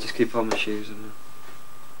is where I just keep all my shoes in.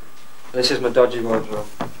 This is my dodgy wardrobe.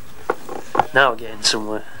 Now we're getting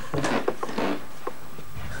somewhere.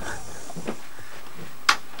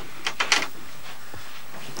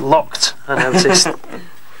 Locked, I noticed.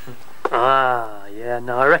 Ah, yeah,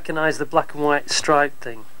 no, I recognise the black and white stripe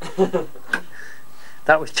thing.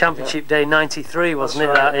 That was Championship Day '93, wasn't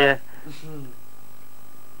it, that year?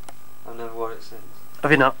 I've never worn it since.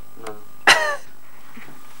 Have you not? No.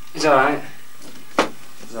 It's alright.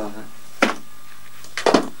 It's alright.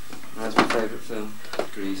 That's my favourite film,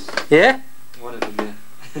 Grease. Yeah? One of them, yeah.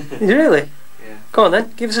 Really? Yeah. Go on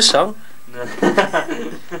then, give us a song. No.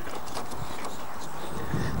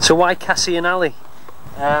 So why Cassie and Ali?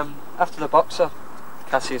 After the boxer,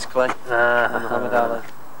 Cassius Clay and Muhammad Ali.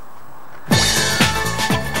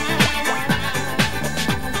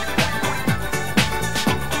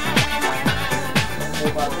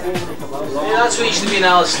 Yeah, that's what used to be in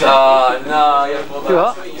Alistair. Oh, no, yeah.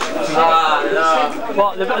 What? No.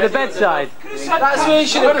 What, the bedside? That's where you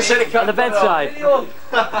should have said it. At the bedside?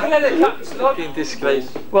 Fucking disgrace.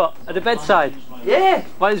 What, at the bedside? Yeah.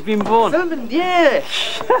 Why it's been born? Filming, yeah.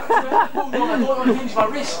 I don't want to hinge my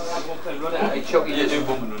wrist. Hey, Chucky, you do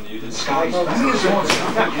bumping on you. Cody's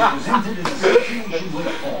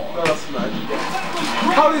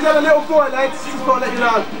had a little boy, lads. Just got to let you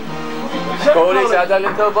know. Cody's had a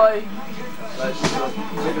little boy. You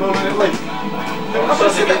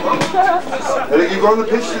go on the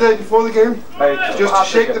pitch today before the game? Just to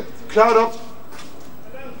shake the crowd up.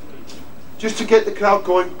 Just to get the crowd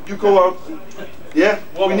going. You go out. Yeah,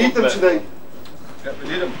 we need them today. Yeah, we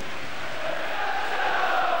need them.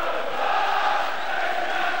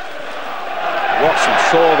 Watson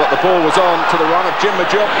saw that the ball was on to the run of Jim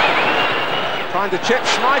Majuk. Trying to chip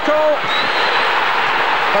Schmeichel.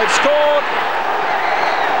 They've scored.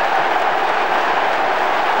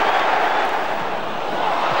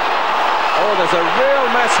 Oh, there's a real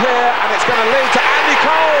mess here, and it's going to lead to Andy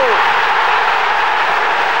Cole.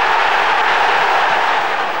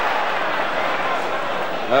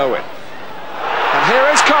 Irwin. And here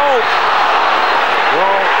is Cole.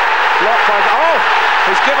 Well, blocked by... Oh,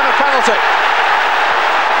 he's given a penalty.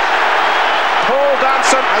 Paul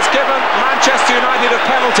Danson has given Manchester United a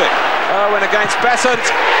penalty. Irwin against Bessant.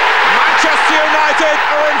 Manchester United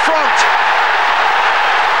are in front.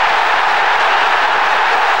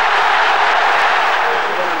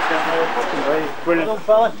 Brilliant. Well done,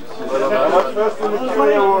 fella. First in the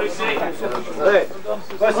QA Awards. Hey,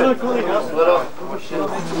 listen.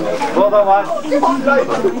 Well done, lad.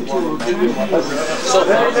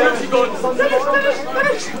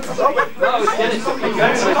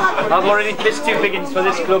 I've already kissed 2 biggins for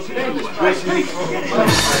this club.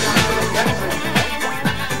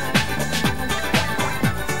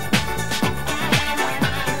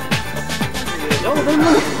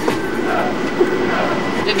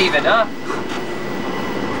 Didn't even know.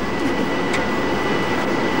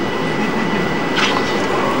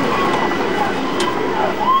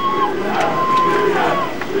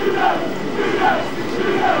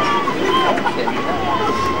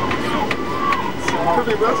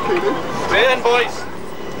 Pretty well, Keely. Straight in, boys.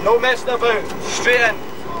 No messing about. Straight in.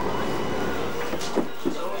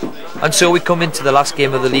 And so we come into the last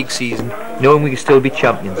game of the league season, knowing we can still be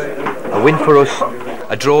champions. A win for us,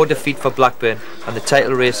 A draw or defeat for Blackburn, and the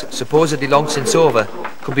title race, supposedly long since over,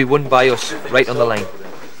 could be won by us right on the line.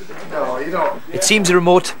 It seems a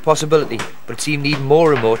remote possibility, but it seemed even more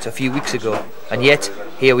remote a few weeks ago, and yet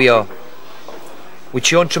here we are. We'd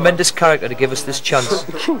shown tremendous character to give us this chance,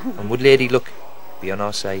 and would Lady Luck be on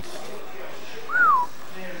our side?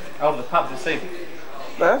 Oh, the pub this season?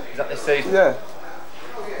 There? Is that this season? Yeah.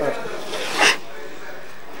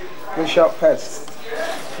 Good sharp pads.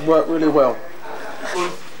 Work really well.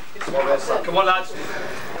 Come on, lads. Come on now.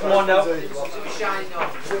 Come on,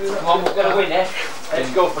 we're going to win, eh?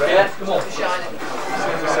 Let's go for it, yeah? Come on.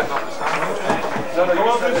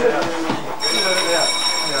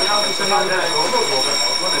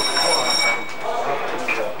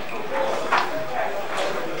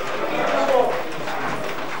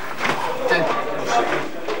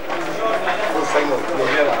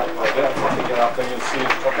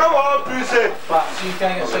 Come on, Brucey! But so you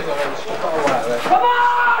can get a signal and stop all right there. Come on!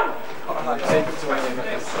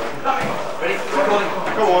 Ready?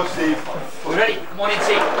 Come on, Steve. We're ready. Come on in,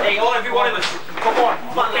 Steve. Hey, all every one of us. Come on.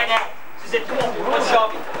 Come on, get there. This is it. Come on. Come on,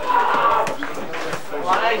 Sharpie. Come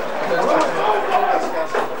on, eh?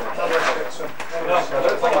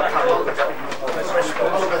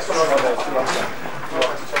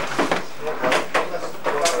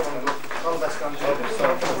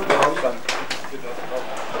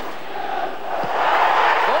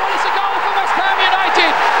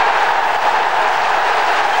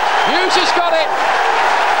 Hughes has got it.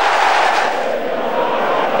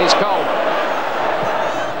 Here's Cole.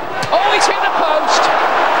 Oh, he's hit the post.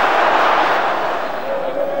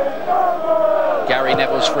 Gary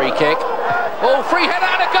Neville's free kick. Oh, free header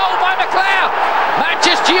and a goal by McLeod.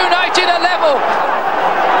 Manchester United are level.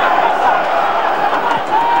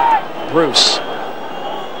 Bruce.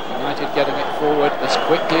 United getting it forward as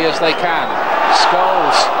quickly as they can.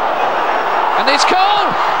 Scholes. And it's Cole.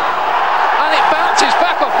 And it bounces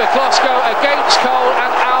back off McCloskey against Cole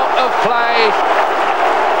and out of play.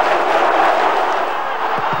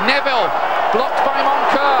 Neville blocked by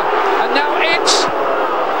Moncur, and now it's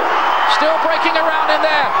still breaking around in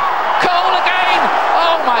there. Cole again.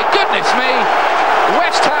 Oh my goodness me.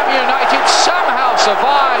 West Ham United somehow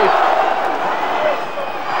survive.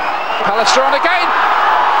 Pallister on again.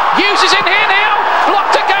 Hughes is in here now.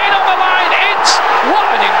 Blocked again on the line. It's what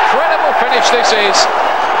an incredible finish this is.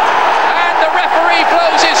 The referee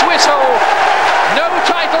blows his whistle. No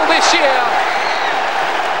title this year.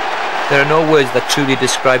 There are no words that truly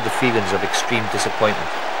describe the feelings of extreme disappointment.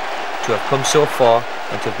 To have come so far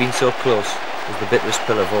and to have been so close was the bitterest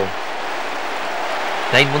pill of all.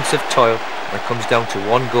 9 months of toil, and it comes down to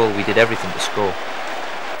one goal we did everything to score.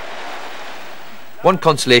 One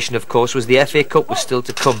consolation, of course, was the FA Cup was still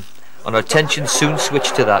to come, and our attention soon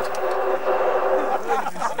switched to that.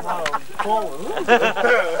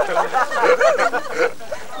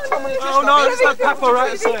 Oh no, it's the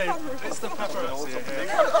paparazzi. It's the paparazzi.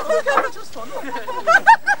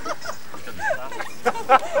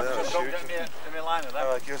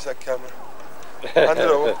 Alright, give us that camera. Hand it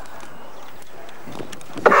over.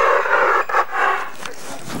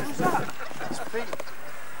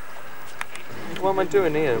 What am I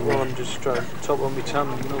doing here? Well, I'm just trying to top on my tan,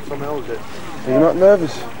 you know, from my holiday. Are you not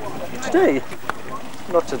nervous? Today?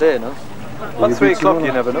 Not today, no. About 3 o'clock,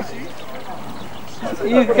 you never know.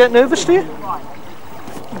 You get nervous, do you?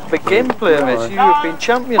 Big game player, mate. You've been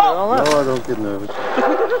champion and all that. No, I don't get nervous.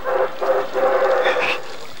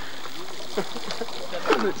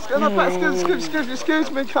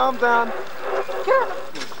 Excuse me, calm down.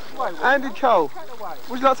 Andy Cole,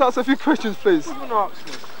 would you like to ask a few questions, please?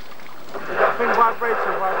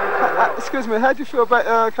 Excuse me, how do you feel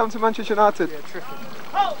about coming to Manchester United? Yeah, terrific.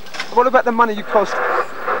 What about the money you cost?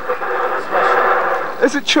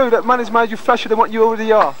 Is it true that money's made you flashier than what you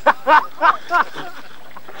already are?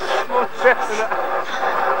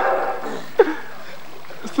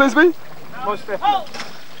 Excuse me? Most definitely.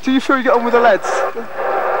 Do you feel you get on with the lads?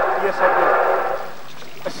 Yes, I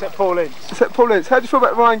do. Except Paul Ince. Except Paul Ince. How do you feel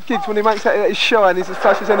about Ryan Giggs when he makes out that he's shy and he's as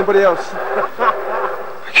flashy as anybody else?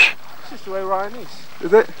 It's just the way Ryan is.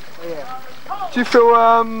 Is it? Yeah. Do you feel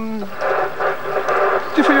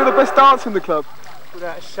you're the best dancer in the club?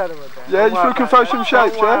 Without a shadow of a doubt. Yeah, you feel you can throw some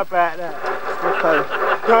shapes, yeah? Don't worry about that. Okay.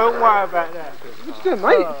 Don't worry about that. What you doing,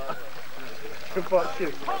 mate? Paul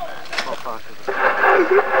Parker.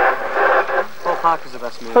 Paul Parker's the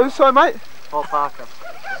best move. Who, sorry, mate? Paul Parker.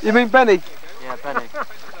 You mean Benny? Yeah, Benny.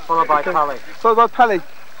 Followed by Pally. Followed by Pally.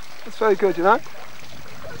 That's very good, you know?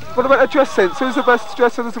 What about the dress sense? Who's the best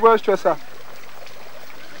dresser, who's the worst dresser?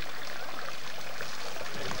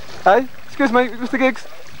 Hey? Excuse me, Mr. Giggs?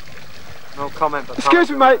 No comment. Excuse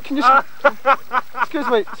me, mate. Can you? Excuse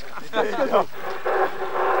me.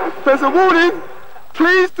 There's a warning.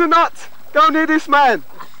 Please do not go near this man.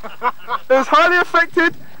 He is highly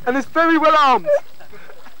affected and is very well armed.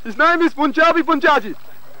 His name is Punjabi Punjabi,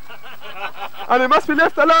 and he must be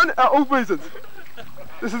left alone at all reasons.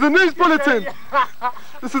 This is a news bulletin.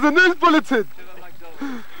 This is a news bulletin.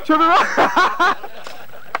 Trevor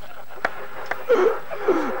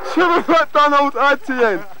McDonald,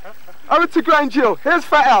 ITN. Over to Grange Hill. Here's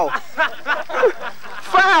Fat Al.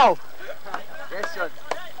 Fat Al. Yes, son.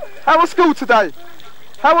 How was school today?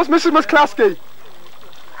 How was Mrs. McCluskey?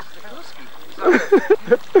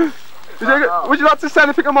 Would you like to say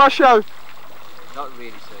anything on my show? Not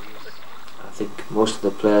really, sir. Yes. I think most of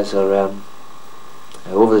the players are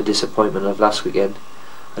over the disappointment of last weekend.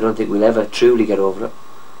 I don't think we'll ever truly get over it,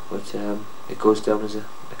 but it goes down as a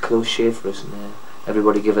close shave for us, and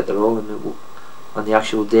everybody give it their all, and on the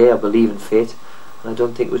actual day I believe in fate, and I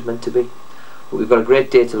don't think it was meant to be. But we've got a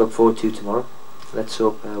great day to look forward to tomorrow. Let's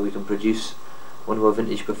hope we can produce one of our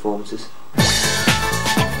vintage performances.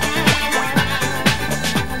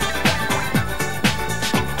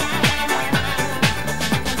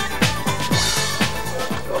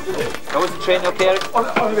 How was the train okay, Eric?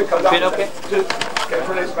 Train okay?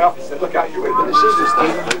 Look at you with the scissors,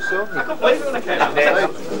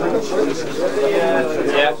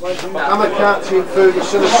 I'm a captain,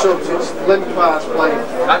 Ferguson as such, it's Limpard's playing.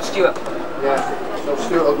 And Stuart? Yeah, so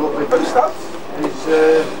Stuart will go with me.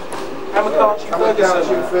 I'm a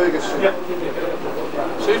captain, Ferguson.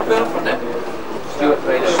 Who's playing from there?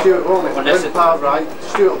 Stuart won't it? Limpard right,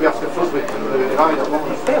 Stuart will be after Fuswick and Ryder, won't he?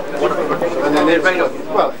 And then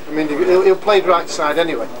well, I mean, he'll play right side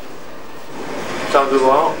anyway. Time to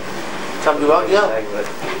go out. Time to go out, yeah.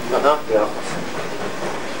 Yeah.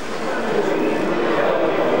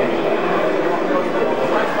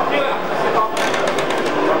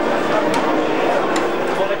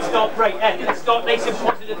 Well, let's start right, let's start nice and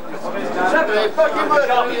positive.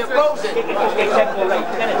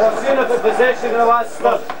 Seeing if the possession of the last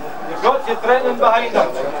third. You've got to threaten behind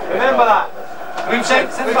them. Remember that. Green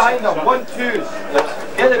sets in behind them. 1-2s.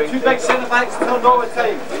 Get the two big centre backs turned all the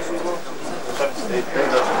time.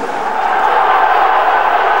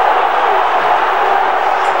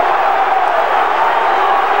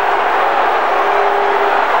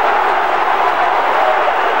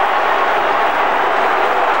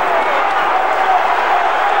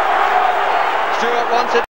 Stuart wants it.